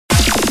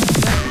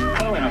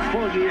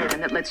full gear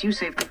and that lets you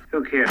save.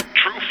 Who cares?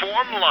 True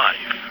Form Life.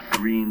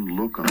 Green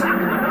look.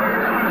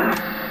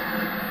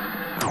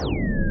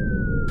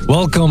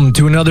 Welcome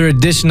to another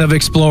edition of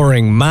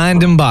Exploring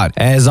Mind and Body.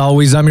 As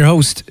always, I'm your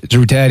host,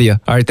 Drew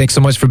Tadia. All right, thanks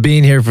so much for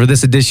being here for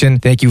this edition.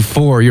 Thank you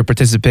for your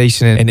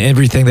participation and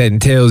everything that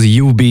entails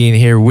you being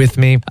here with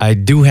me. I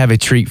do have a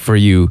treat for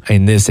you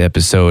in this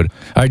episode.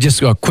 All right,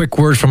 just a quick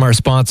word from our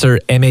sponsor,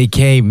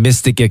 MAK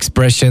Mystic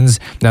Expressions.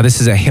 Now, this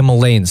is a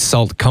Himalayan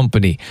salt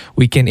company.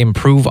 We can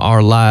improve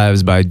our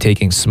lives by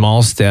taking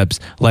small steps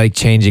like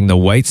changing the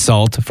white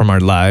salt from our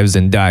lives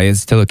and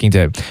diets to looking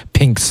to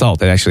pink salt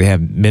that actually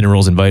have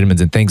minerals and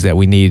vitamins and things that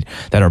we need,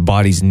 that our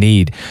bodies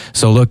need.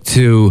 So look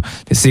to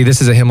see, this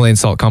is a Himalayan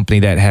salt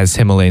company that has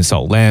Himalayan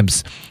salt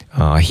lamps,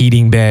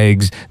 heating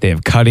bags. They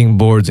have cutting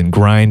boards and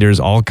grinders,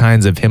 all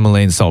kinds of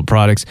Himalayan salt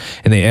products.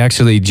 And they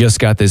actually just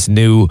got this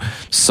new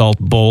salt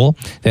bowl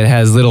that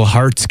has little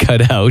hearts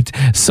cut out,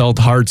 salt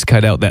hearts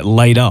cut out that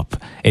light up.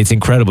 It's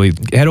incredible.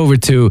 Head over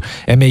to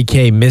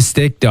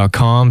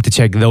makmystic.com to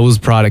check those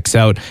products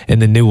out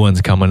and the new ones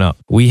coming up.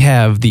 We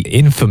have the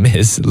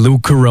infamous Lou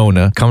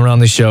Corona coming on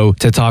the show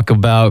to talk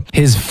about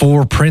his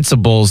 4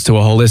 principles to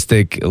a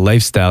holistic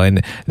lifestyle.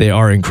 And they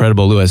are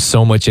incredible. Lou has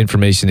so much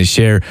information to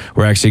share.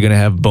 We're actually going to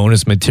have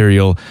bonus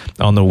material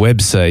on the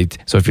website.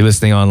 So if you're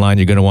listening online,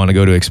 you're going to want to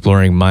go to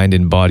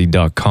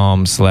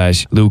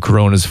exploringmindandbody.com/Lou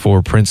Corona's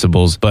 4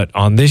 principles. But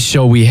on this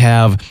show, we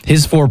have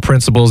his 4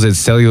 principles is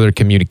cellular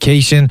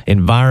communication,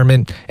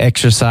 environment,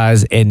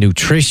 exercise, and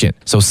nutrition.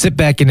 So sit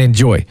back and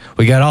enjoy.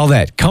 We got all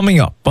that coming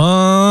up.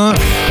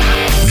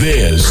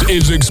 This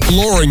is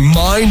Exploring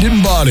Mind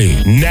and Body.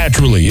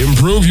 Naturally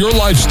improve your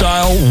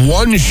lifestyle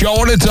one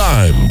show at a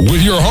time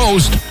with your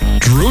host,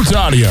 Drew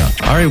Tadia.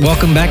 All right,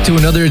 welcome back to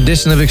another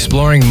edition of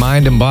Exploring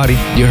Mind and Body.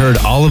 You heard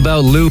all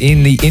about Lou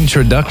in the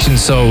introduction,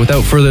 so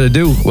without further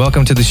ado,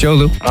 welcome to the show,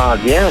 Lou.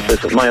 Yes,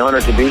 it's my honor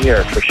to be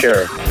here, for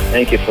sure.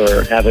 Thank you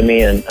for having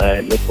me, and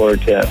I look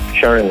forward to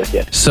sharing with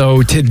you.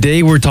 So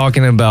today we're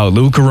talking about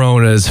Lou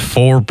Corona's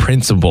 4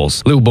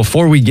 principles. Lou,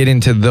 before we get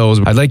into those,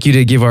 I'd like you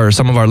to give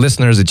some of our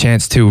listeners a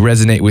chance to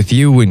resonate with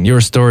you and your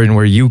story and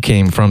where you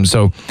came from.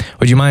 So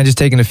would you mind just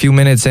taking a few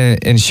minutes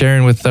and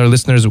sharing with our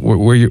listeners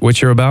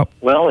what you're about?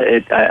 Well,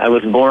 I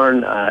was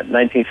born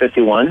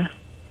 1951.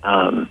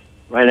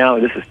 Right now,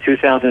 this is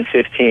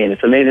 2015.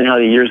 It's amazing how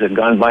the years have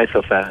gone by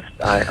so fast.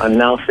 I'm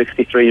now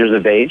 63 years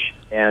of age,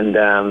 and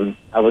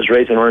I was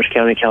raised in Orange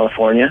County,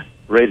 California,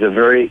 raised a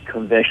very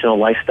conventional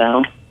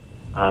lifestyle,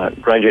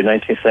 graduated in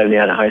 1970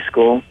 out of high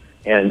school,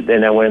 and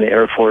then I went in the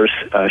Air Force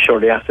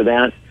shortly after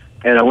that,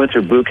 and I went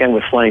through boot camp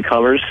with flying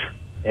colors,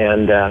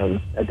 and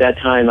at that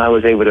time I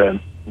was able to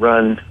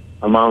run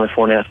a mile in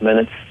 4.5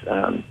 minutes,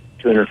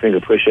 200 finger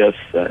push-ups,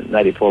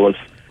 90 pull-ups.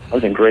 I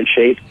was in great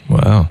shape.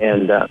 Wow.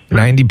 And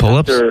 90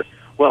 pull-ups?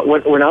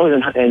 When I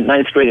was in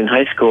ninth grade in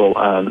high school,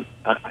 I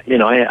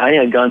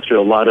had gone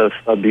through a lot of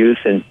abuse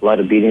and a lot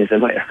of beatings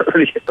in my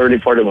early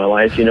part of my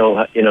life. You know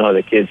how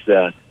the kids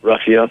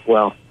rough you up.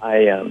 Well,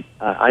 I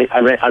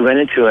ran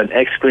into an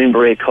ex-Green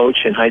Beret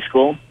coach in high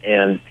school,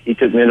 and he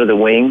took me under the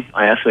wing.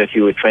 I asked him if he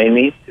would train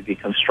me to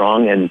become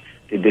strong and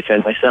to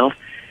defend myself.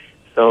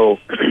 So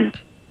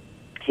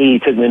he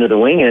took me under the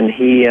wing, and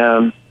he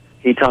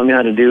taught me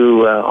how to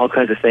do all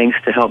kinds of things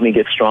to help me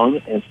get strong.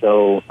 And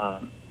so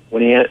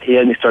when he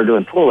had me start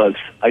doing pull-ups,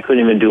 I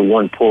couldn't even do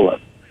one pull-up.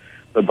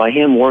 But by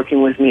him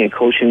working with me and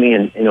coaching me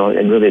and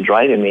really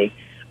driving me,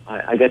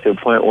 I got to a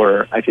point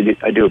where I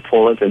do a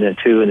pull-up and then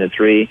 2 and then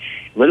 3,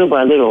 little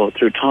by little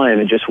through time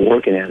and just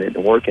working at it.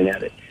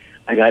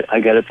 I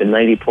got up to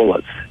 90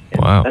 pull-ups.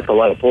 Wow, that's a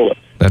lot of pull-ups.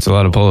 That's a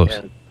lot of pull-ups.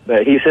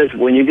 But he says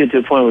when you get to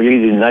a point where you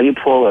do 90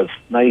 pull-ups,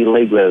 90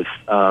 leg lifts,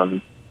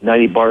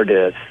 90 bar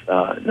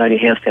deadlifts, 90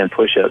 handstand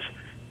push-ups.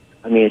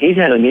 I mean, he's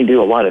had me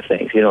do a lot of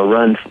things.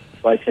 Run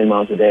 5-10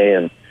 miles a day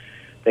and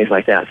things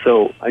like that.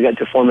 So I got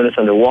to 4 minutes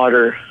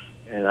underwater,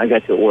 and I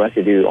got to where I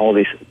could do all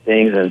these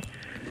things, and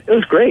it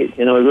was great.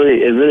 It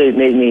really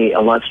made me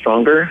a lot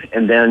stronger.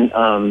 And then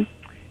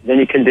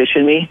he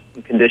conditioned me.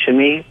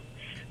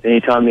 Then he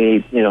taught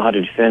me, how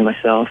to defend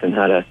myself and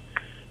how to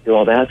do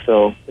all that.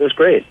 So it was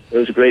great. It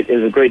was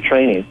a great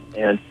training.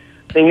 And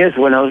the thing is,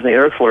 when I was in the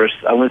Air Force,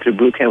 I went through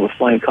boot camp with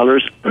flying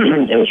colors.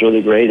 It was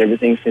really great.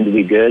 Everything seemed to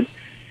be good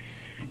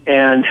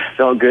and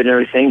felt good and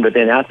everything. But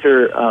then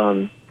after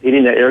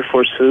eating the Air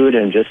Force food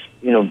and just,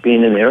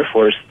 being in the Air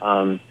Force,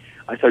 I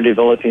started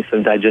developing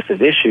some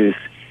digestive issues,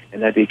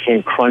 and I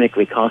became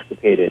chronically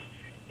constipated.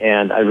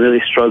 And I really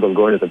struggled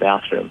going to the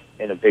bathroom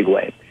in a big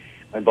way.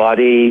 My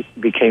body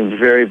became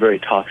very, very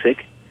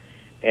toxic.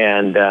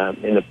 And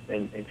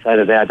inside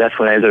of that, that's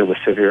when I ended up with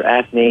severe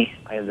acne.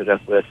 I ended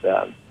up with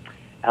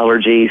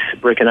allergies,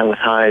 breaking out with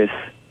hives,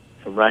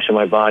 some rash on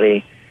my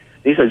body.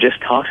 These are just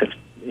toxins,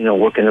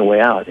 working their way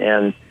out.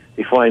 And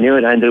before I knew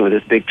it, I ended up with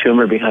this big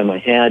tumor behind my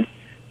head,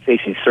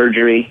 facing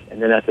surgery.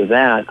 And then after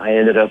that, I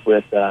ended up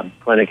with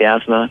chronic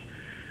asthma,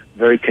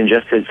 very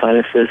congested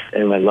sinuses,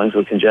 and my lungs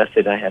were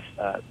congested. I had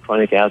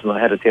chronic asthma. I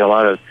had to take a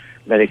lot of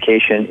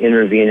medication,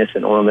 intravenous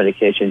and oral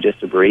medication, just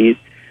to breathe.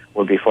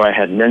 Well, before I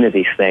had none of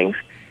these things.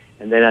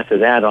 And then after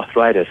that,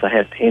 arthritis. I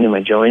had pain in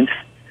my joints.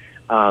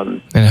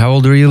 And how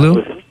old were you, Lou?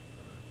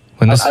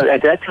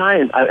 At that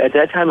time,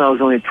 I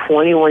was only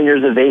 21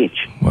 years of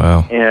age.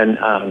 Wow.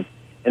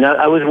 And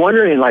I was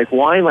wondering, like,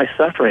 why am I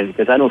suffering?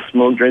 Because I don't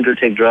smoke, drink, or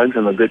take drugs.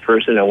 I'm a good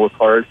person. I work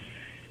hard.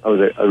 I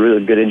was a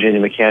really good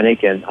engineer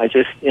mechanic, and I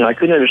just, I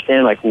couldn't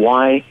understand, like,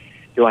 why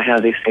do I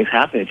have these things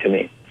happening to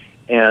me?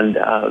 And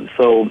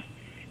so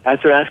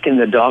after asking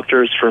the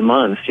doctors for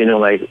months,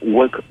 like,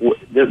 what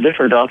the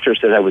different doctors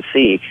that I would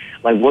see,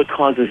 like, what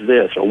causes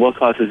this or what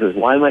causes this?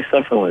 Why am I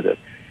suffering with it?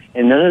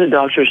 And none of the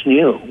doctors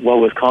knew what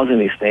was causing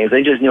these things.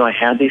 They just knew I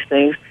had these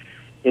things.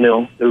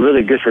 They're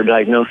really good for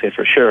diagnosing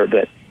for sure,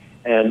 but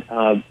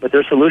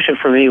their solution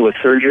for me was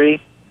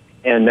surgery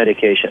and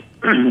medication,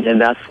 and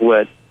that's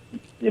what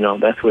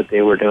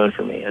they were doing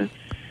for me. And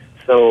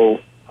so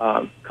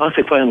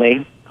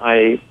consequently,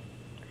 I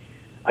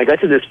got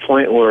to this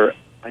point where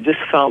I just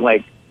felt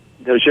like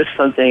there was just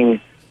something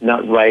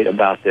not right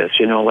about this.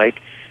 Like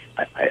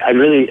I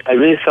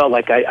really felt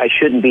like I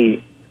shouldn't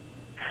be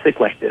sick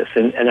like this,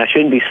 and I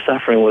shouldn't be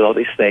suffering with all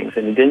these things,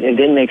 and it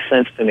didn't make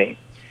sense to me.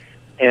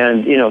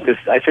 And because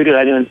I figured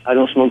I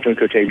don't smoke,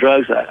 drink, or take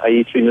drugs. I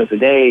eat 3 meals a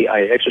day.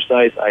 I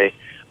exercise. I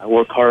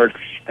work hard.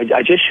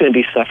 I just shouldn't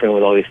be suffering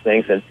with all these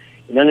things, and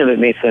none of it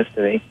made sense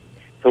to me.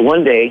 So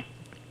one day,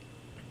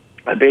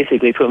 I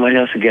basically put my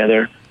hands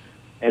together,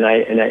 and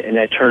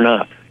I turn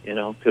up,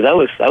 because I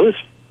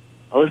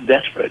was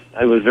desperate.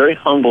 I was very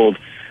humbled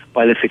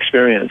by this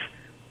experience,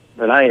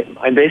 but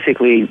I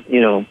basically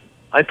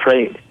I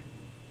prayed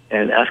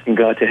and asking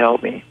God to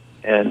help me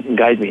and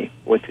guide me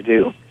what to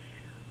do.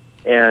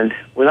 And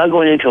without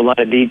going into a lot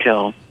of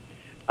detail,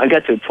 I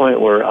got to a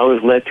point where I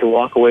was led to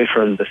walk away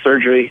from the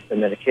surgery, the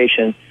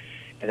medication,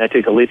 and I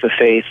took a leap of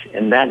faith.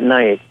 And that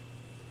night,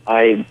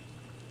 I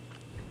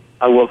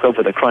woke up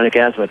with a chronic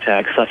asthma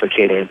attack,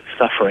 suffocating,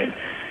 suffering.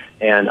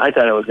 And I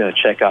thought I was going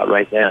to check out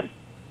right then.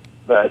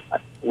 But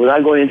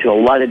without going into a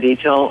lot of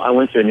detail, I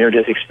went through a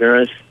near-death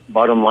experience,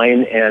 bottom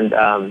line, and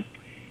I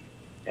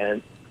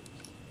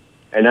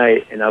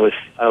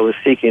was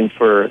seeking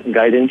for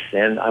guidance,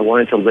 and I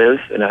wanted to live,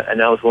 and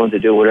I was willing to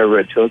do whatever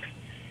it took,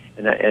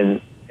 and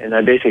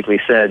I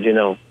basically said,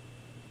 you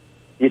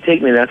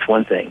take me, that's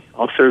one thing.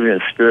 I'll serve you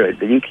in spirit,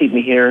 but you keep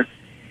me here,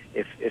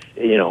 if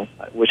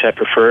which I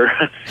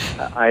prefer.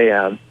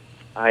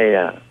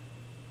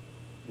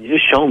 You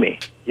just show me.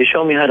 You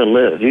show me how to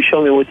live. You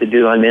show me what to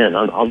do. I'm in.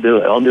 I'll do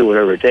it. I'll do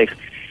whatever it takes,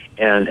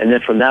 and then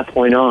from that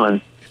point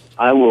on,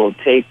 I will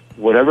take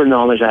whatever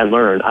knowledge I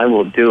learned, I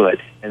will do it,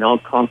 and I'll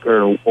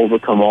conquer and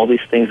overcome all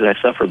these things that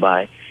I suffer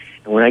by.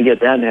 And when I get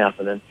that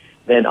happening,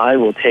 then I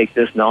will take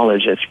this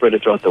knowledge and spread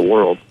it throughout the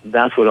world.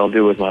 That's what I'll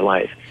do with my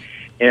life.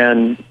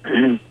 And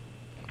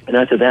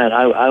after that,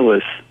 I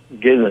was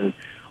given,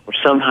 or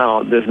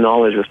somehow this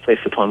knowledge was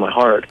placed upon my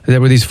heart. Is that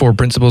where these 4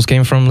 principles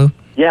came from, Lou?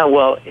 Yeah,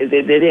 well,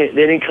 they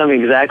didn't come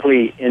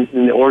exactly in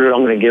the order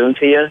I'm going to give them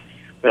to you,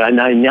 but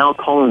I now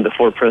call them the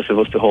 4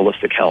 principles to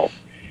holistic health.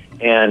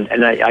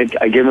 And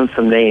I give them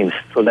some names,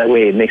 so that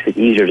way it makes it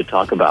easier to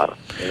talk about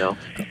them,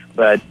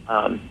 But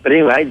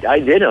anyway, I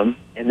did them,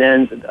 and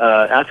then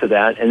after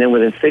that, and then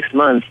within 6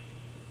 months,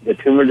 the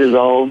tumor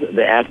dissolved,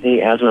 the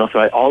acne, asthma,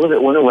 arthritis, all of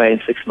it went away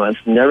in 6 months,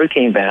 never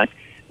came back.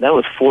 That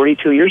was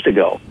 42 years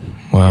ago,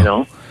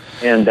 wow.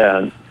 And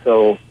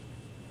so,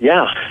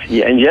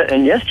 and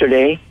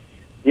yesterday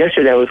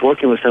I was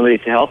working with somebody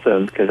to help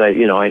them, because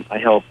I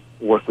help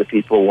work with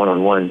people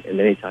one-on-one and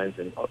many times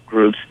in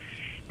groups.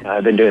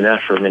 I've been doing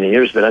that for many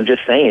years, but I'm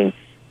just saying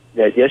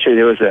that yesterday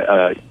there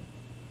was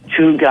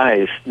 2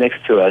 guys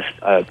next to us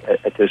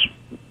at this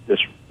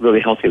really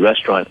healthy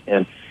restaurant,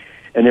 and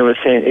they were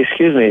saying,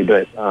 "Excuse me,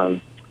 but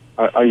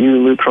are you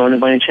Lou Cronin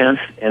by any chance?"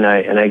 And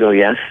I go,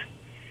 "Yes."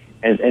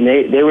 And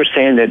they were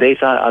saying that they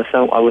thought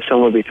I was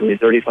somewhere between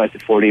 35 to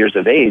 40 years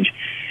of age,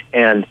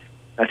 and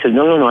I said,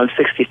 "No, I'm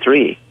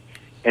 63."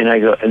 And I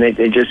go, and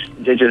they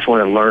just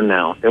want to learn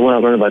now. They want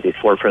to learn about these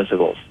 4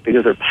 principles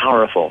because they're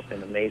powerful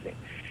and amazing.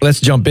 Let's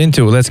jump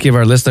into it. Let's give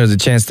our listeners a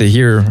chance to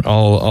hear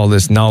all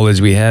this knowledge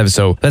we have.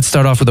 So let's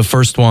start off with the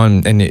first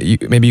one, and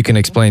maybe you can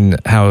explain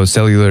how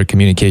cellular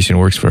communication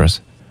works for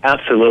us.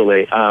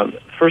 Absolutely.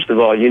 First of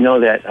all, you know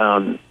that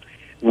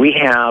we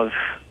have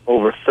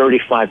over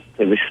 35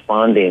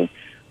 responding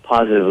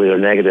positively or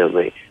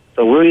negatively.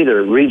 So we're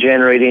either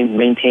regenerating,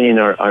 maintaining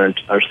our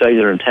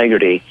cellular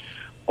integrity,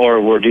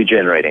 or we're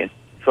degenerating.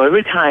 So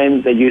every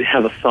time that you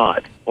have a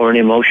thought or an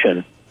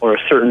emotion or a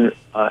certain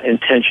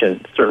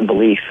intention, certain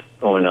belief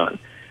going on,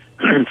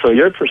 so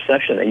your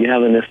perception that you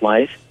have in this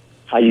life,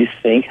 how you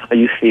think, how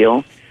you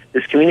feel,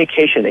 this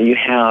communication that you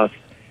have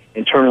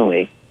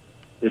internally,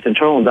 this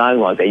internal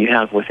dialogue that you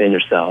have within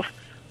yourself,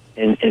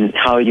 and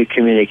how you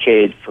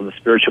communicate from a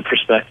spiritual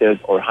perspective,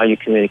 or how you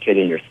communicate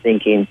in your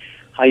thinking,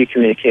 how you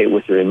communicate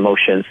with your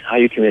emotions, how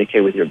you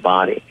communicate with your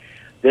body.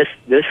 This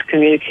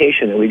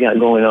communication that we got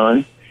going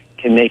on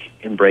can make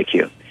and break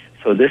you.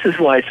 So this is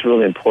why it's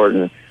really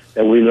important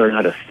that we learn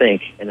how to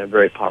think in a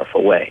very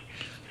powerful way.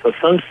 So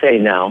some say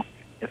now,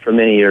 and for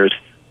many years,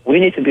 we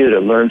need to be able to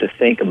learn to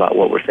think about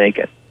what we're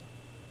thinking.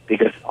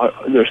 because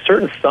there are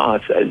certain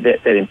thoughts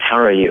that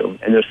empower you,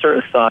 and there are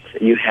certain thoughts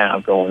that you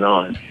have going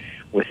on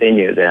within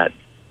you that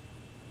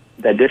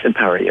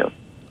disempower you.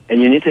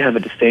 And you need to have a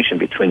distinction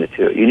between the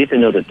two. You need to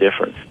know the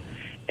difference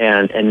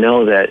and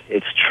know that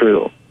it's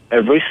true.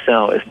 Every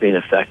cell is being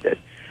affected.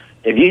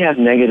 If you have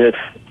negative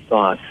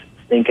thoughts,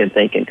 thinking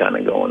kind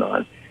of going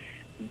on,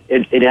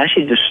 it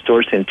actually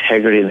distorts the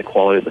integrity and the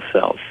quality of the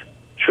cells.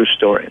 True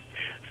story.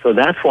 So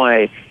that's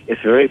why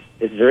it's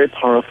very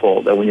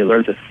powerful that when you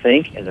learn to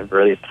think in a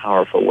very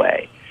powerful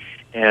way.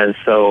 And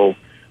so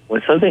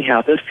when something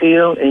happens to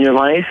you in your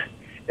life,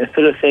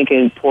 instead of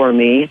thinking, poor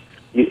me,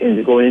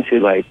 and going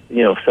into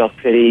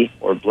self-pity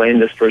or blame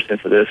this person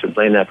for this or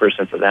blame that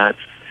person for that,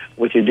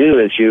 what you do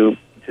is to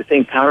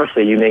think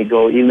powerfully, you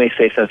may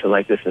say something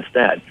like this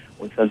instead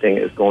when something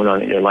is going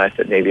on in your life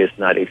that maybe is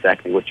not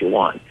exactly what you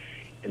want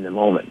in the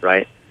moment,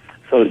 right?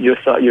 So the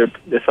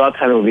thought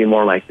pattern would be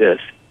more like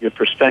this. Your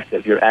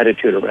perspective, your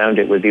attitude around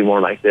it would be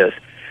more like this.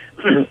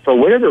 For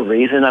whatever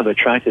reason, I've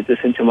attracted this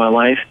into my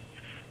life.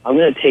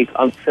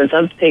 Since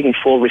I'm taking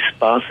full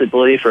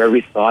responsibility for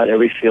every thought,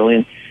 every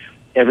feeling,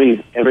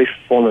 every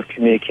form of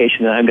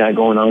communication that I've got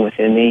going on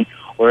within me,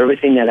 or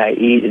everything that I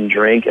eat and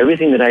drink,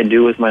 everything that I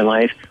do with my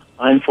life,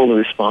 I'm fully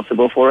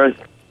responsible for it.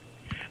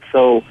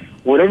 So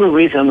whatever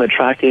reason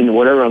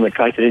whatever I'm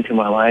attracted into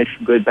my life,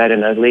 good, bad,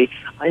 and ugly,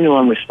 I know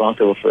I'm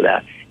responsible for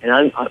that.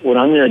 And what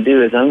I'm going to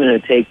do is I'm going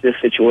to take this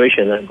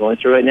situation that I'm going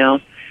through right now,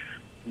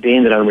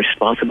 being that I'm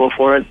responsible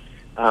for it,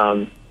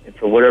 and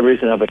for whatever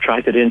reason I've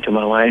attracted it into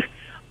my life,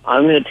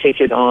 I'm going to take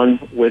it on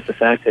with the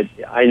fact that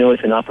I know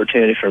it's an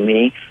opportunity for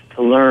me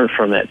to learn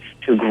from it,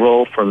 to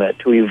grow from it,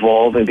 to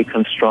evolve and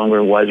become stronger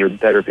and wiser,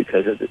 better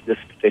because of this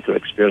particular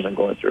experience I'm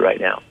going through right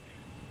now.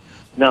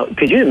 Now,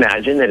 could you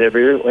imagine that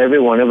every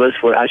one of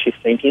us were actually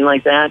thinking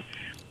like that,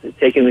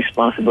 taking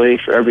responsibility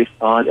for every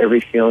thought,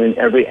 every feeling,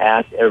 every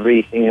act,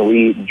 everything that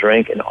we eat,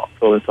 drink, and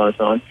so on and so on and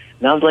so on,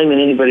 not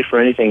blaming anybody for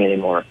anything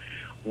anymore?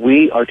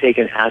 We are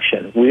taking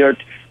action. We are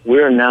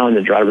now in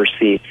the driver's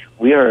seat.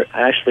 We are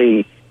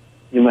actually,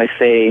 you might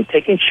say,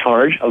 taking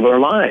charge of our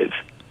lives.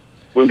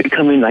 We're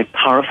becoming like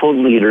powerful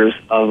leaders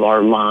of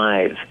our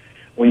lives.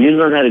 When you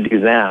learn how to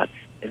do that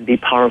and be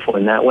powerful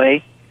in that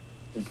way,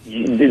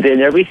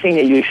 then everything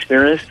that you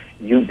experience,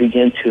 you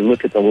begin to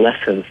look at the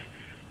lessons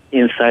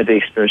inside the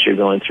experience you're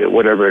going through,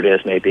 whatever it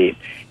is may be.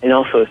 And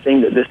also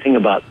this thing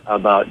about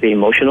the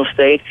emotional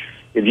state,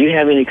 if you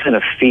have any kind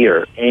of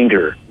fear,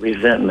 anger,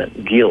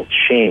 resentment, guilt,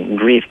 shame,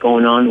 grief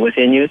going on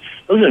within you,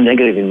 those are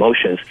negative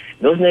emotions.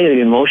 Those negative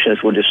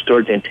emotions will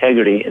distort the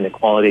integrity and the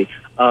quality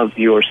of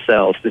your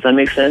cells. Does that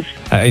make sense?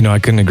 I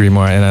couldn't agree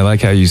more. And I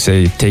like how you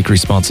say take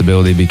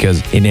responsibility,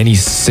 because in any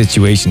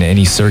situation,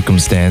 any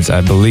circumstance,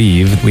 I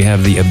believe we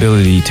have the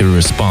ability to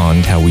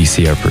respond how we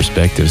see our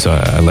perspective. So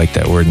I like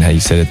that word and how you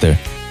said it there.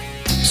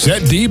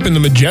 Set deep in the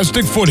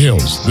majestic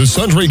foothills, the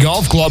Sundre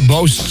Golf Club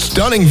boasts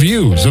stunning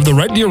views of the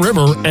Red Deer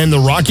River and the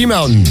Rocky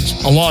Mountains.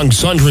 Along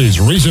Sundre's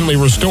recently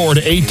restored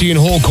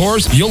 18-hole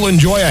course, you'll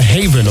enjoy a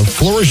haven of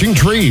flourishing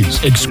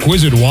trees,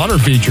 exquisite water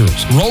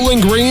features,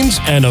 rolling greens,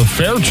 and a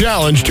fair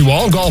challenge to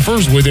all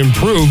golfers with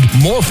improved,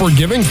 more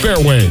forgiving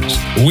fairways.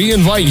 We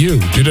invite you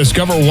to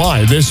discover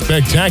why this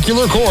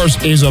spectacular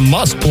course is a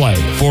must-play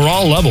for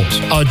all levels,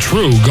 a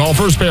true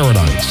golfer's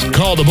paradise.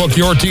 Call to book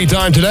your tee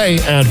time today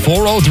at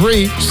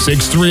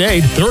 403-638-3510.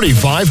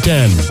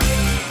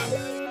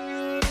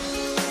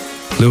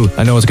 Lou,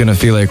 I know it's going to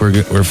feel like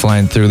we're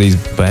flying through these,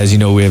 but as you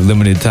know, we have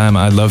limited time.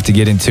 I'd love to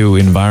get into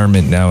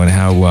environment now and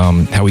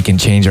how we can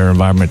change our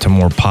environment to a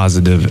more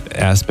positive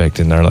aspect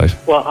in our life.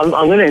 Well, I'm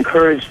going to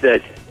encourage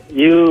that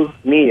you,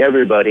 me,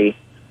 everybody,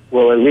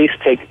 will at least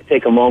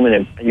take a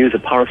moment and use a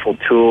powerful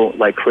tool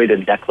like create a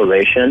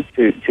declaration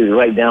to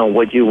write down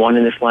what you want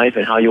in this life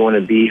and how you want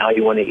to be, how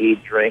you want to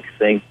eat, drink,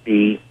 think,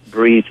 be,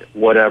 breathe,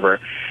 whatever,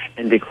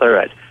 and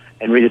declare it.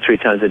 And read it 3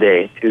 times a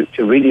day to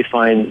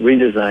redefine,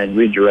 redesign,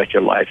 redirect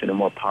your life in a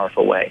more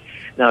powerful way.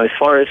 Now, as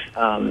far as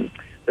the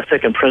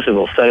second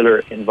principle, cellular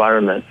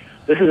environment,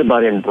 this is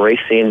about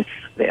embracing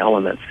the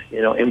elements.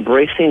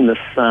 Embracing the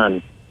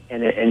sun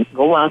and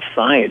go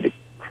outside.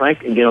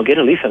 Get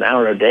at least an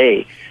hour a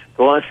day.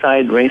 Go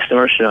outside, rain, snow,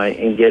 or shine,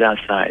 and get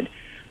outside.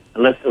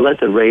 And let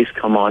the rays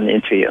come on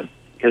into you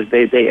because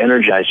they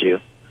energize you.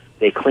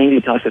 They clean,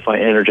 detoxify,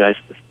 and energize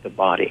the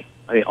body.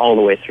 All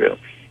the way through.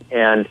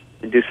 And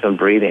do some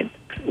breathing.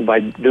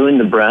 By doing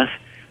the breath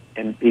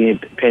and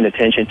paying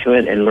attention to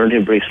it and learn to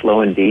breathe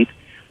slow and deep,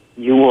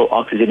 you will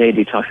oxygenate,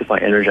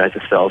 detoxify, energize the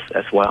cells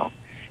as well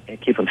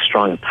and keep them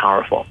strong and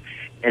powerful.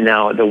 And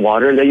now the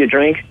water that you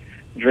drink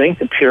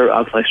the pure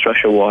alkaline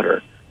structure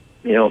water.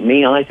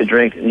 Me, I like to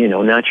drink,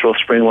 natural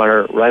spring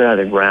water right out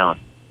of the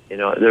ground.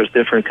 There's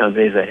different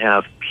companies that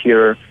have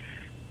pure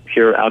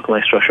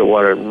alkaline structure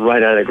water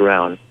right out of the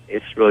ground.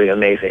 It's really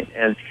amazing.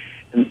 And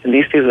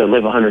these people that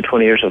live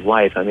 120 years of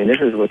life,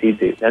 this is what they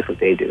do. That's what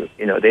they do.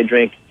 They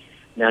drink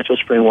natural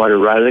spring water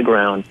right out of the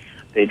ground.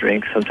 They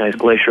drink sometimes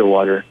glacier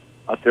water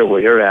up there where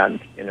you're at.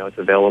 It's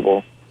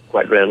available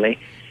quite readily.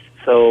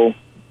 So,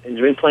 and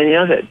drink plenty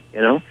of it,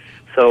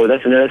 So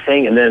that's another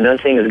thing. And then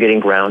another thing is getting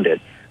grounded.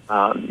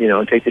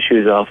 take the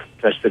shoes off,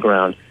 touch the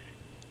ground,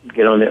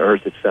 get on the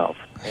earth itself.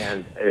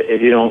 And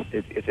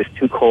if it's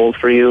too cold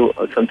for you,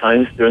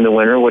 sometimes during the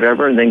winter or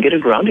whatever, then get a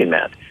grounding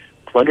mat.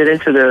 Plug it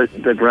into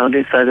the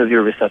grounding side of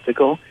your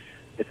receptacle.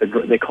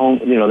 They call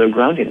them, they're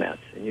grounding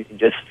mats, and you can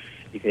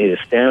either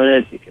stand on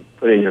it, you can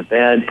put it in your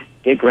bed,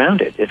 get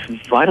grounded. It's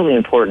vitally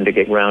important to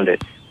get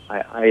grounded.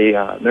 I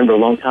remember a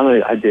long time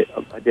ago, I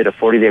did a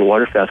 40-day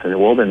water fast in the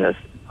wilderness.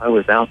 I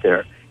was out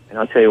there, and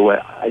I'll tell you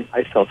what,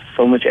 I felt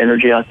so much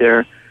energy out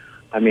there.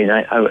 I mean,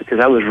 because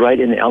I was right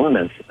in the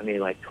elements. I mean,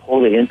 like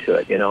totally into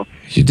it,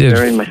 You did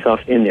burying myself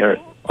in there.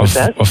 a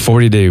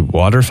 40-day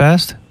water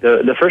fast?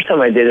 The first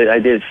time I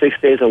did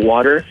 6 days of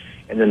water,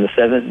 and then the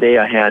 7th day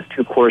I had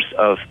 2 quarts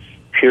of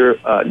pure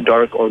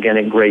dark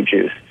organic grape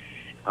juice.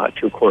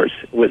 2 quarts.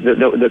 With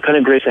the kind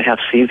of grapes that have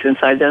seeds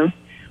inside them,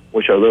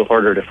 which are a little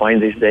harder to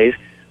find these days.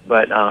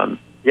 But I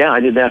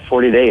did that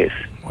 40 days.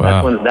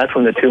 Wow. That's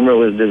when the tumor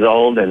was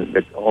dissolved and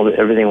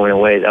everything went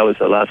away. That was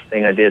the last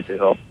thing I did to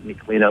help me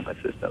clean up my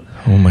system.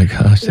 Oh my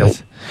gosh.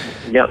 But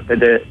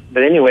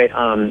anyway,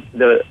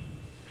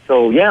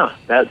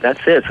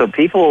 that's it. So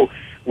people,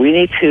 we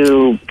need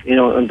to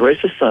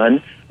embrace the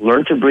sun,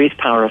 learn to breathe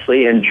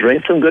powerfully, and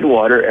drink some good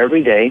water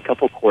every day, a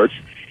couple quarts,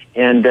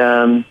 and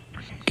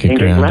get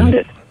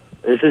grounded.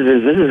 This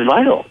is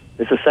vital.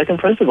 It's a second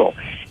principle,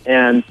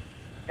 and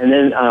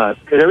then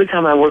because every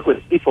time I work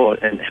with people,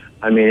 and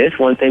I mean it's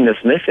one thing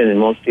that's missing in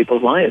most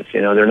people's lives.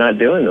 They're not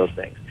doing those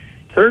things.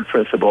 Third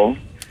principle,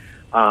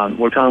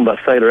 we're talking about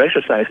cellular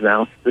exercise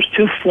now. There's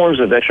 2 forms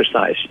of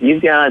exercise.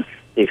 You've got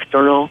the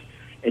external,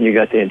 and you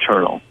got the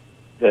internal.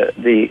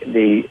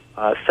 The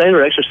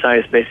cellular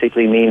exercise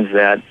basically means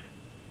that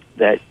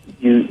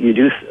you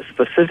do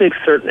specific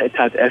certain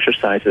type of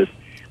exercises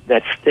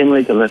that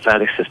stimulate the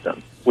lymphatic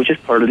system, which is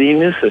part of the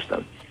immune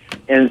system.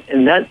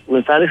 And that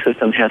lymphatic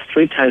system has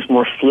 3 times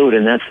more fluid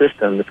in that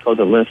system. It's called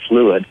the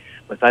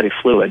lymphatic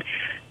fluid,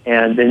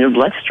 and then your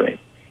bloodstream.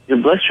 Your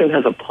bloodstream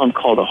has a pump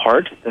called a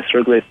heart that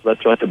circulates blood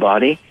throughout the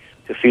body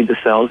to feed the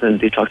cells and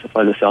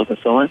detoxify the cells and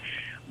so on.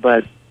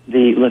 But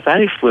the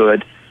lymphatic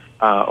fluid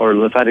or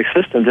lymphatic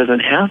system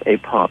doesn't have a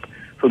pump.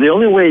 So the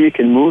only way you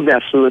can move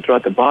that fluid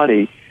throughout the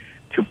body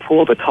to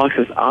pull the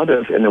toxins out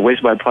of and the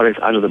waste byproducts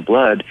out of the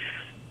blood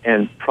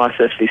and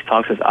process these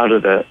toxins out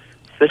of the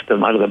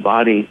system, out of the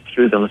body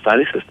through the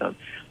lymphatic system,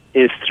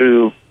 is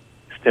through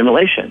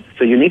stimulation.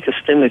 So you need to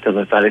stimulate the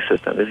lymphatic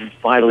system. This is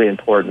vitally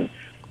important.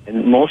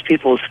 And most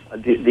people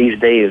these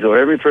days, or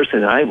every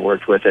person that I've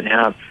worked with that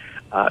have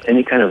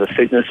any kind of a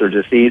sickness or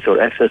disease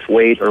or excess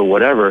weight or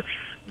whatever,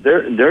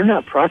 they're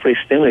not properly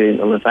stimulating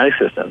the lymphatic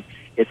system.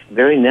 It's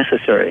very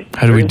necessary.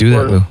 How do we do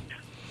that, Lou?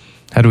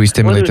 How do we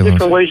stimulate the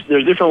lymphatic?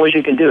 There's different ways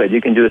you can do it.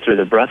 You can do it through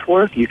the breath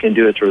work. You can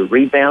do it through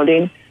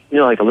rebounding,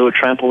 like a little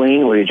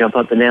trampoline where you jump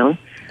up and down.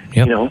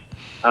 Yep.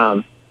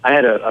 I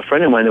had a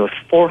friend of mine that was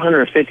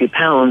 450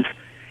 pounds,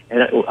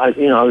 and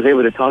I was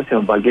able to talk to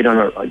him about getting on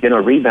a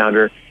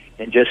rebounder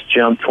and just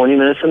jump 20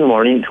 minutes in the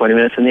morning, 20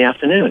 minutes in the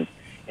afternoon.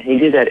 And he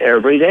did that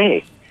every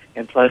day.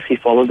 And plus, he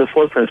followed the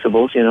 4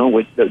 principles,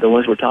 with the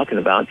ones we're talking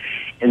about.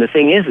 And the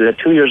thing is that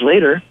 2 years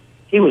later,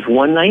 he was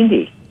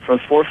 190 from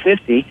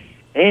 450,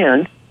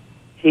 and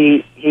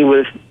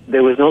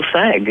there was no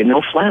sag and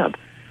no flab.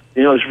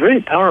 It was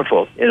really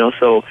powerful.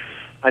 So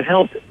I've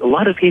helped a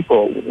lot of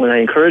people when I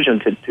encourage them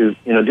to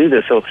do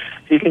this. So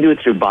you can do it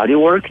through body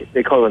work.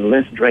 They call it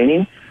lymph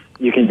draining.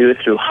 You can do it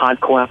through hot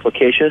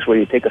co-applications where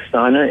you take a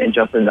sauna and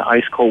jump into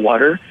ice cold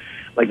water.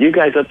 Like you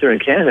guys up there in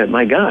Canada,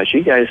 my gosh,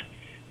 you guys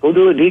go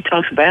do a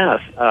detox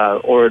bath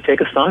or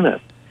take a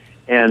sauna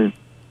and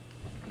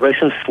break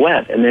some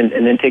sweat and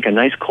then take a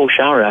nice cold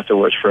shower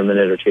afterwards for a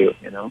minute or two.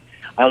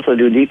 I also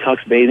do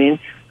detox bathing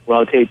where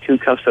I'll take 2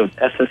 cups of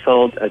Epsom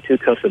salt, 2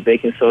 cups of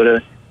baking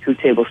soda, 2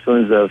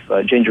 tablespoons of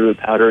ginger root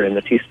powder, and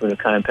a teaspoon of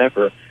cayenne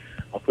pepper.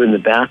 I'll put it in the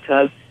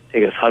bathtub,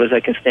 take it as hot as I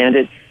can stand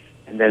it,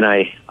 and then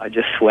I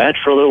just sweat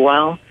for a little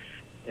while,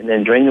 and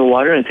then drain the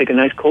water and take a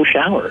nice cold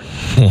shower.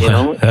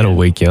 That'll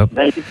wake you up.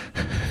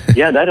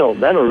 That'll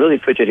really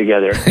put you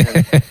together.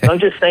 I'm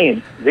just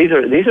saying, these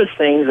are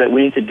things that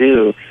we need to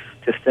do.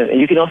 And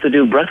you can also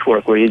do breath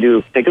work where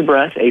you take a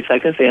breath, 8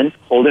 seconds in,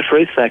 hold it for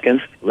 8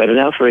 seconds, let it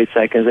out for 8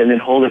 seconds, and then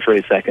hold it for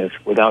 8 seconds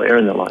without air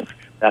in the lungs.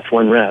 That's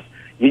 1 rep.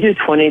 You do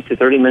 20 to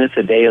 30 minutes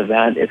a day of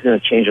that, it's going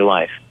to change your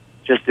life.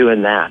 Just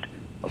doing that,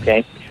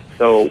 okay?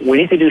 So we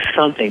need to do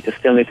something to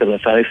stimulate the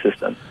lymphatic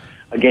system.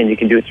 Again, you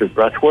can do it through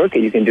breath work,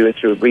 and you can do it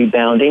through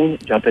rebounding,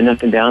 jumping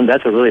up and down.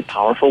 That's a really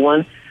powerful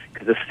one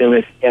because it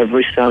stimulates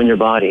every cell in your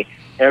body.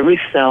 Every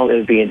cell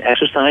is being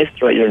exercised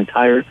throughout your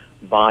entire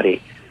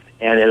body.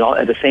 And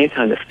at the same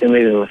time, it's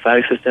stimulating the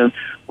lymphatic system,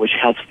 which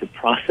helps to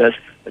process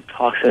the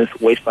toxins,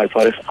 waste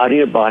byproducts out of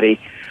your body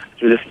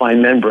through this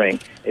fine membrane.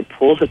 It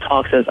pulls the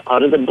toxins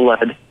out of the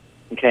blood,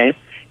 okay,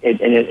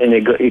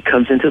 it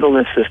comes into the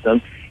lymph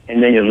system,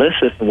 and then your lymph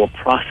system will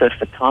process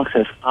the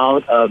toxins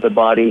out of the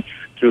body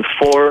through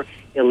 4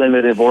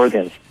 eliminative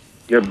organs.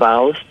 Your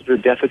bowels through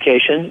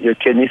defecation, your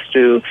kidneys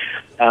through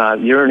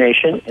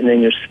urination, and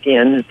then your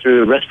skin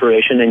through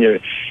respiration,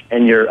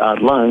 and your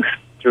lungs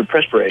through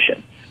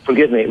perspiration.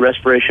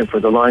 respiration for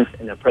the lungs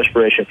and then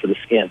perspiration for the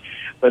skin.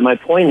 But my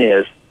point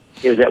is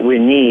that we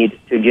need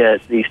to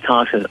get these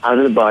toxins out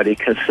of the body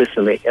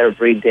consistently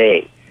every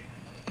day.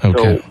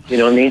 Okay. So, you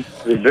know what I mean?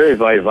 It's very,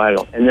 very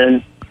vital. And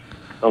then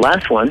the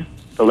last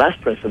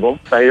principle,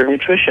 cellular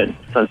nutrition.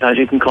 Sometimes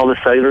you can call it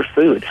cellular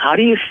food. How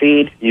do you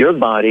feed your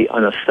body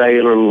on a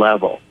cellular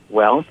level?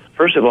 Well,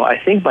 first of all, I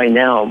think by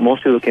now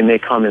most people can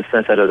make common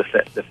sense out of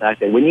the fact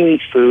that when you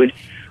eat food,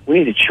 we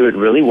need to chew it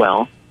really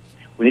well.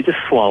 We need to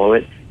swallow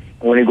it.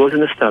 And when it goes in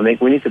the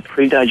stomach, we need to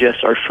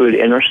pre-digest our food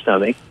in our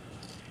stomach.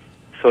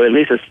 So at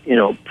least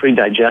it's,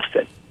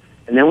 pre-digested.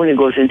 And then when it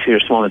goes into your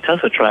small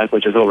intestinal tract,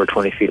 which is over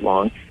 20 feet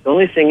long, the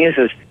only thing is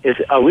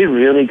are we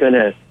really going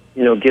to,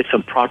 get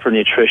some proper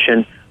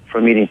nutrition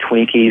from eating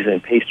Twinkies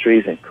and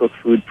pastries and cooked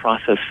food,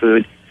 processed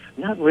food?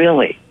 Not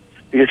really.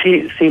 Because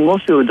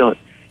most people don't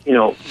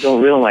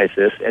realize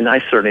this, and I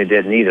certainly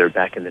didn't either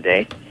back in the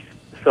day.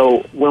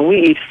 So when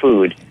we eat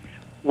food,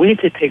 we need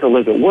to take a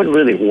look at what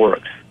really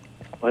works.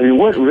 I mean,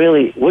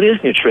 what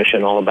is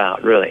nutrition all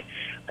about, really?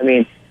 I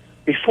mean,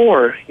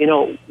 before,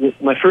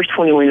 my first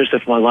 21 years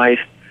of my life,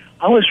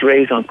 I was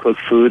raised on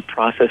cooked food,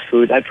 processed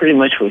food. I pretty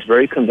much was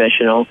very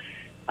conventional.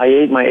 I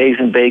ate my eggs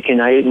and bacon.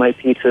 I ate my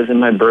pizzas and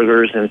my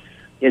burgers and,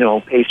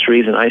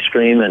 pastries and ice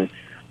cream and,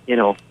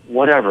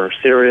 whatever,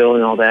 cereal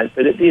and all that.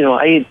 But,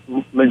 I ate,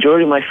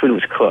 majority of my food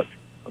was cooked,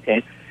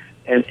 okay?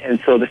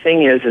 And so the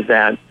thing is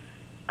that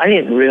I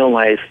didn't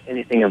realize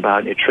anything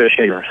about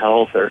nutrition or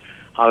health or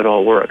how it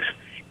all works.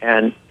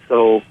 And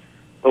so,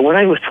 but when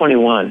I was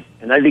 21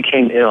 and I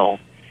became ill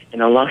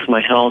and I lost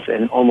my health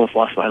and almost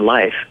lost my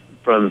life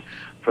from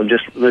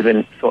just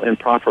living so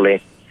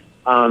improperly,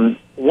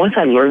 once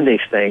I learned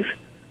these things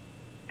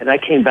and I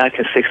came back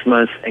in 6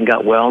 months and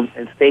got well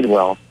and stayed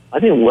well,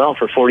 I've been well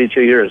for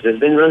 42 years. It's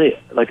been really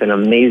like an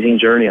amazing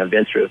journey I've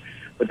been through.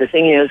 But the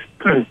thing is,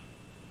 who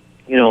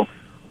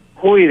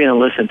are you going to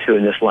listen to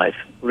in this life,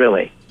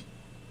 really?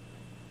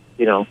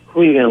 Who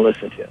are you going to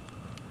listen to?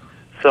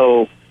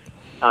 So,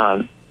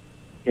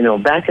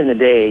 back in the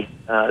day,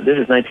 this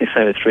is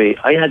 1973,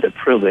 I had the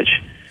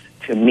privilege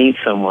to meet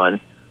someone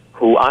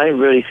who I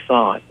really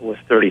thought was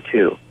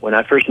 32. When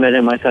I first met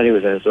him, I thought he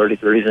was in his early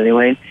 30s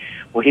anyway.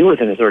 Well, he was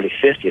in his early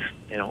 50s,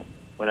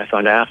 when I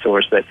found out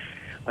afterwards. But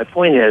my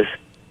point is,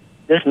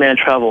 this man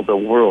traveled the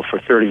world for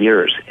 30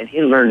 years, and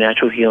he learned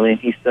natural healing.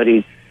 He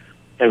studied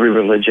every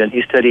religion.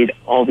 He studied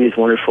all these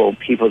wonderful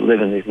people that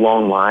live in these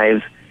long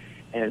lives,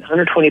 and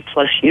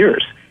 120-plus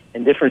years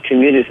in different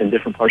communities in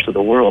different parts of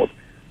the world,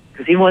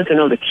 because he wanted to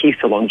know the keys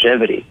to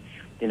longevity.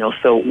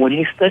 So when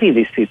he studied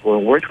these people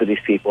and worked with these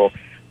people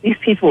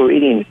were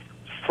eating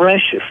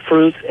fresh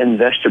fruits and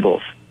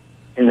vegetables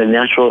in the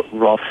natural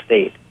raw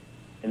state,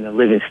 in the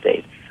living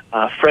state.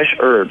 Fresh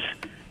herbs,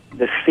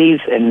 the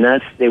seeds and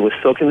nuts, they would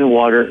soak them in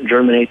water,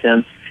 germinate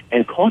them,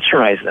 and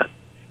culturize them.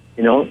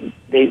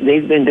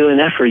 They've been doing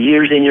that for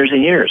years and years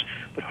and years,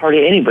 but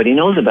hardly anybody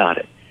knows about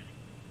it.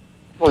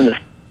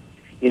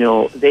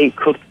 They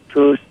cook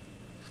food,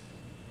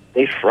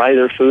 they fry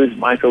their foods,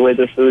 microwave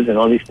their foods, and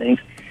all these things.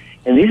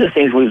 And these are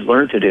things we've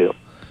learned to do.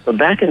 But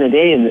back in the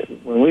day,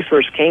 when we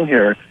first came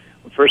here,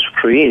 first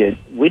created,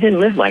 we didn't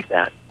live like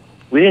that.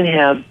 We didn't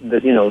have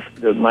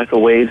the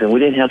microwaves, and we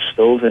didn't have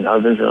stoves and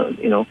ovens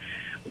and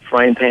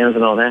frying pans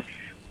and all that.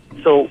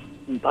 So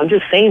I'm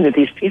just saying that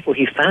these people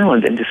he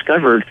found and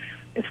discovered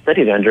and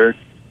studied under,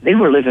 they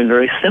were living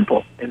very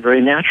simple and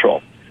very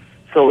natural.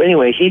 So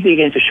anyway, he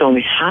began to show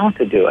me how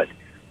to do it.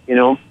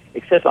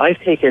 Except I've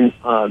taken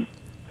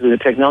through the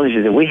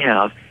technology that we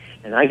have,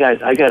 and I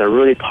got a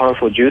really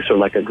powerful juicer,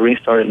 like a Green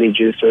Star Elite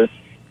juicer.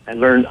 I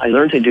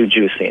learned to do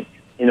juicing,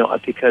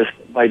 because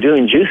by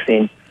doing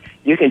juicing,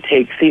 you can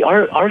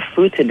our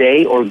food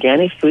today,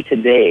 organic food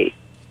today,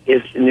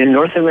 is in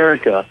North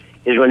America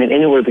is running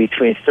anywhere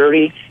between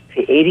 30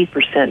 to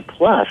 80%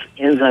 plus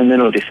enzyme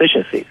mineral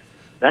deficiencies.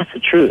 That's the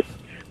truth.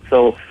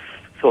 So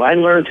I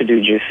learned to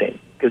do juicing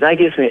because that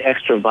gives me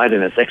extra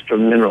vitamins, extra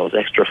minerals,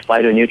 extra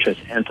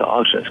phytonutrients,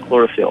 antioxidants,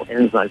 chlorophyll,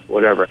 enzymes,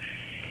 whatever.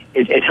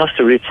 It helps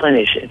to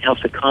replenish. It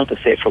helps to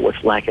compensate for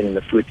what's lacking in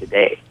the food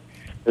today.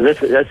 So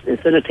that's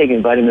instead of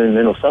taking vitamin and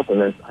mineral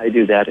supplements, I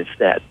do that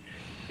instead.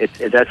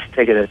 That's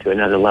taking it to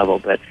another level,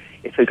 but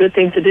it's a good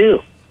thing to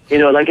do.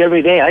 Like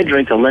every day I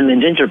drink a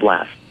lemon ginger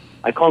blast.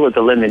 I call it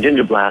the lemon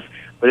ginger blast,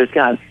 but it's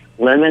got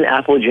lemon,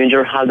 apple,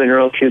 ginger,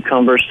 habanero,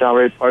 cucumber,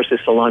 celery, parsley,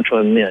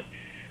 cilantro, and mint.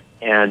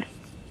 And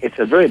it's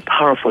a very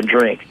powerful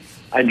drink.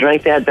 I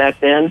drank that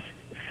back then.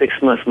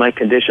 6 months, my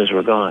conditions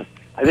were gone.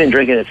 I've been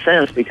drinking it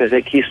since because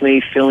it keeps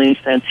me feeling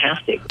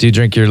fantastic. Do you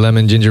drink your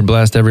lemon ginger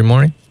blast every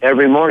morning?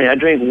 Every morning. I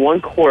drink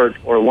 1 quart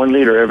or 1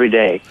 liter every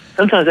day.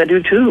 Sometimes I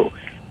do 2.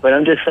 But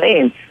I'm just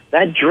saying,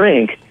 that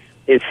drink,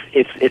 it's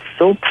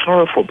so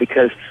powerful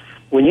because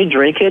when you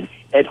drink it,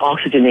 it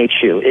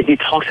oxygenates you. It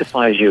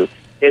detoxifies you.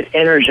 It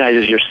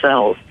energizes your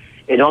cells.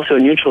 It also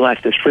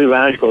neutralizes free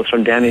radicals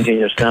from damaging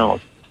your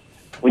cells.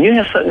 When you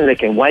have something that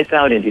can wipe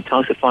out and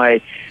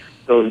detoxify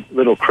those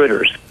little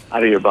critters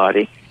out of your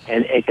body,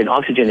 and it can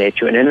oxygenate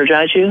you and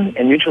energize you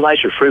and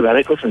neutralize your free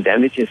radicals from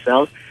damaging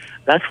cells,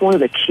 That's one of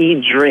the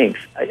key drinks.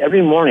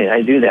 Every morning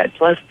I do that.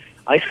 Plus,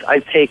 I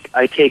take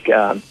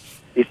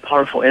these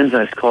powerful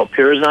enzymes called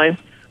pyrazine,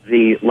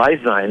 the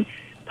lysozyme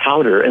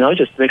powder, and I'll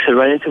just mix it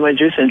right into my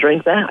juice and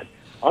drink that.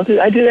 I do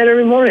that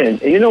every morning.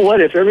 And you know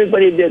what? If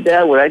everybody did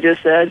that, what I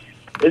just said,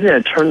 it's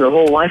going to turn their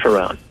whole life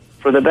around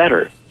for the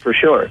better, for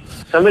sure.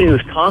 Somebody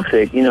who's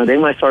toxic, they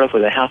might start off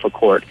with a half a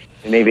quart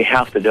and maybe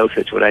half the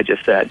dosage, what I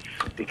just said,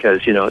 because,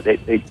 they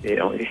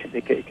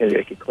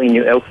can clean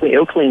you.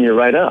 It'll clean you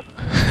right up.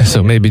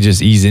 So maybe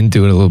just ease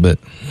into it a little bit.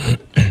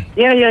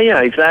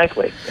 Yeah,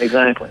 exactly.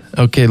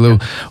 Okay, Lou,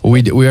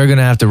 we are going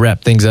to have to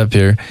wrap things up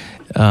here.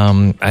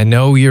 I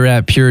know you're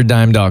at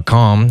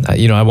puredyme.com.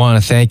 I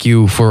want to thank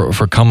you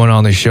for coming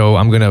on the show.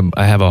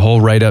 I have a whole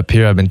write-up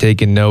here. I've been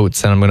taking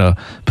notes, and I'm going to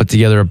put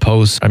together a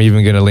post. I'm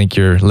even going to link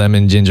your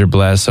lemon ginger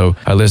blast so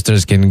our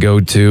listeners can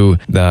go to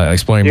the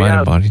Exploring Mind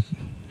and Body.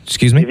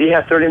 Excuse me? If you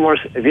have 30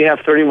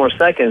 more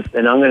seconds,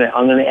 then I'm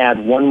going to add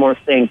one more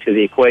thing to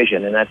the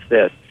equation, and that's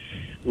this.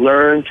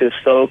 Learn to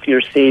soak your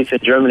seeds and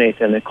germinate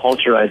them and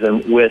culturize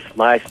them with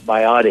Life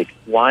Biotic.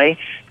 Why?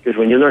 Because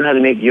when you learn how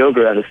to make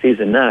yogurt out of seeds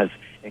and nuts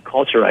and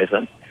culturize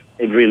them,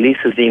 it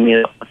releases the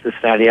amino acids,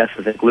 fatty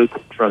acids, and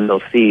glucose from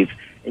those seeds.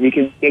 And you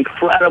can make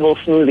incredible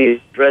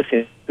smoothies,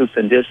 dressings, soups,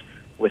 and dips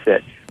with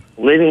it.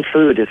 Living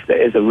food is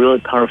a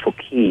really powerful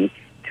key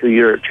to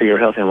your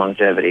health and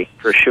longevity,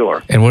 for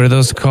sure. And what are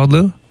those called,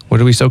 Lou? What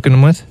are we soaking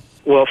them with?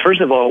 Well, first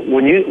of all,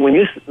 when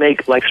you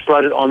make like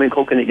sprouted almond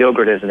coconut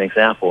yogurt as an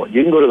example,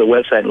 you can go to the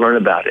website and learn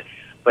about it.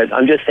 But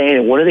I'm just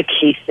saying, one of the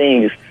key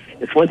things,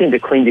 it's one thing to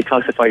clean,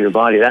 detoxify your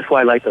body. That's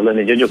why I like the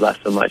lemon ginger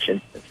blast so much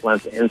and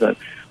slams the enzyme.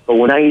 But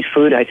when I eat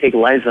food, I take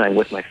lysozyme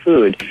with my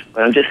food.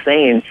 But I'm just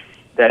saying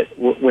that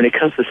when it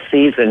comes to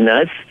seeds and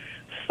nuts,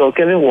 soak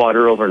them in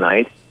water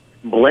overnight,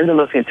 blend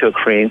them up into a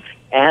cream,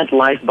 add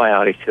Life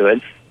Biotic to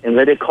it, and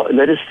let it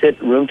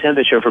sit room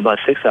temperature for about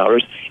 6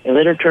 hours, and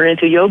let it turn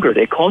into yogurt.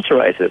 It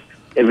culturizes.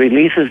 It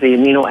releases the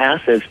amino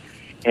acids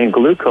and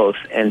glucose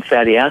and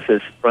fatty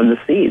acids from the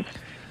seeds,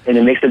 and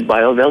it makes it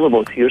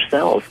bioavailable to your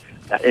cells.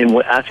 And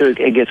after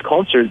it gets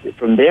cultured,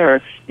 from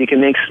there, you can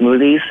make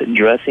smoothies,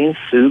 dressings,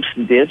 soups,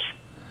 dips,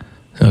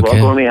 raw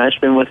gourmet ice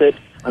cream with it.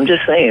 I'm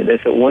just saying,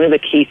 that's one of the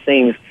key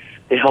things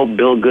to help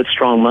build good,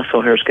 strong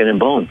muscle, hair, skin, and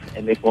bones,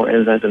 and make more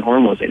enzymes and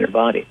hormones in your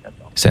body. That's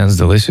all. Sounds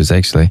delicious,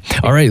 actually.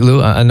 All right,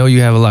 Lou, I know you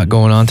have a lot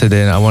going on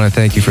today, and I want to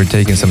thank you for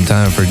taking some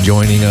time for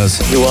joining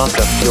us. You're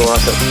welcome. You're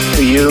welcome.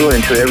 To you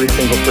and to every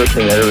single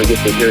person that ever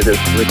gets to hear this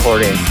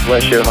recording,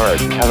 bless your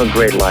heart. Have a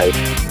great life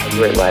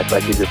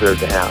like you deserve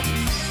to have.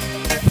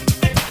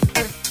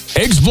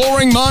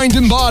 Exploring mind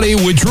and body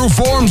with True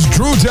Form's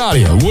Drew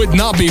Tadia would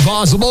not be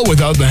possible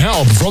without the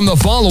help from the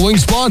following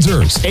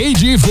sponsors: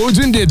 AG Foods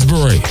in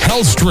Didsbury,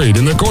 Health Street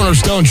in the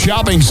Cornerstone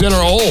Shopping Center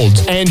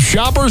Olds, and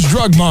Shoppers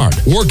Drug Mart,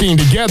 working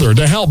together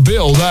to help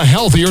build a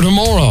healthier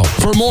tomorrow.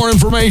 For more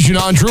information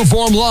on True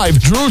Form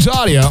Life, Drew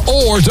Tadia,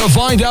 or to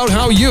find out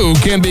how you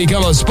can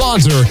become a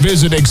sponsor,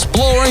 visit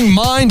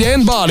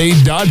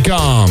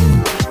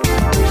exploringmindandbody.com.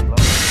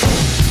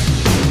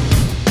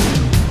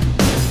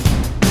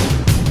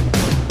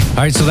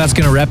 All right, so that's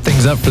going to wrap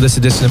things up for this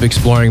edition of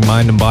Exploring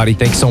Mind and Body.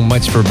 Thanks so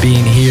much for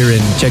being here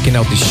and checking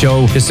out the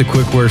show. Just a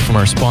quick word from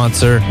our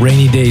sponsor,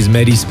 Rainy Days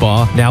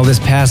Medi-Spa. Now, this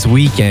past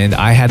weekend,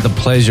 I had the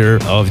pleasure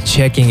of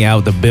checking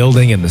out the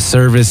building and the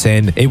service,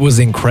 and it was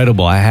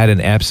incredible. I had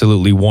an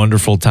absolutely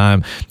wonderful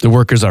time. The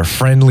workers are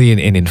friendly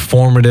and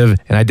informative,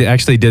 and I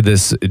actually did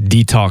this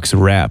detox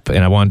wrap,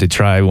 and I wanted to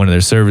try one of their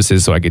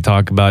services so I could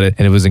talk about it,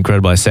 and it was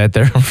incredible. I sat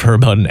there for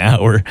about an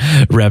hour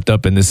wrapped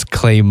up in this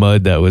clay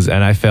mud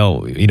and I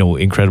felt,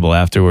 incredible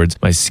afterwards.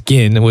 My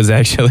skin was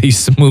actually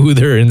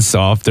smoother and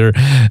softer.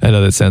 I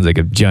know that sounds like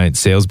a giant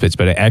sales pitch,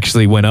 but I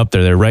actually went up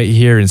there. They're right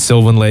here in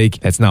Sylvan Lake.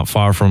 That's not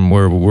far from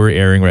where we're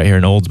airing right here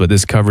in Olds, but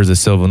this covers the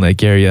Sylvan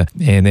Lake area,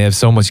 and they have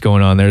so much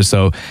going on there.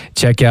 So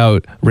check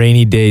out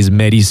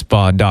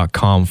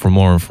rainydaysmedispa.com for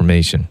more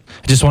information.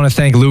 I just want to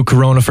thank Lou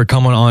Corona for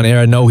coming on air.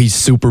 I know he's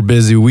super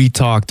busy. We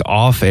talked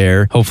off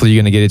air. Hopefully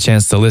you're going to get a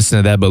chance to listen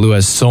to that, but Lou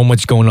has so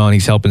much going on.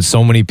 He's helping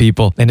so many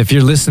people. And if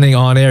you're listening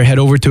on air, head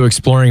over to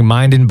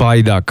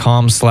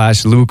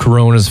exploringmindandbody.com/Lou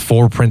Corona's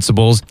 4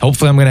 principles.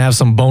 Hopefully I'm going to have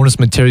some bonus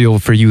material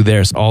for you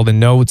there. So all the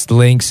notes, the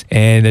links,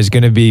 and there's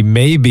going to be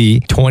maybe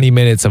 20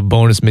 minutes of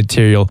bonus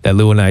material that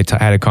Lou and I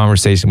had a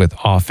conversation with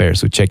off air.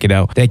 So check it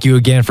out. Thank you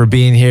again for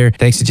being here.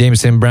 Thanks to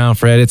Jameson Brown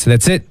for edits.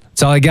 That's it.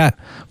 That's all I got.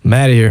 I'm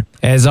out of here.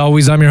 As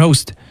always, I'm your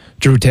host,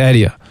 Drew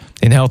Tadia,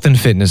 in health and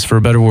fitness for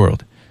a better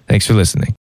world. Thanks for listening.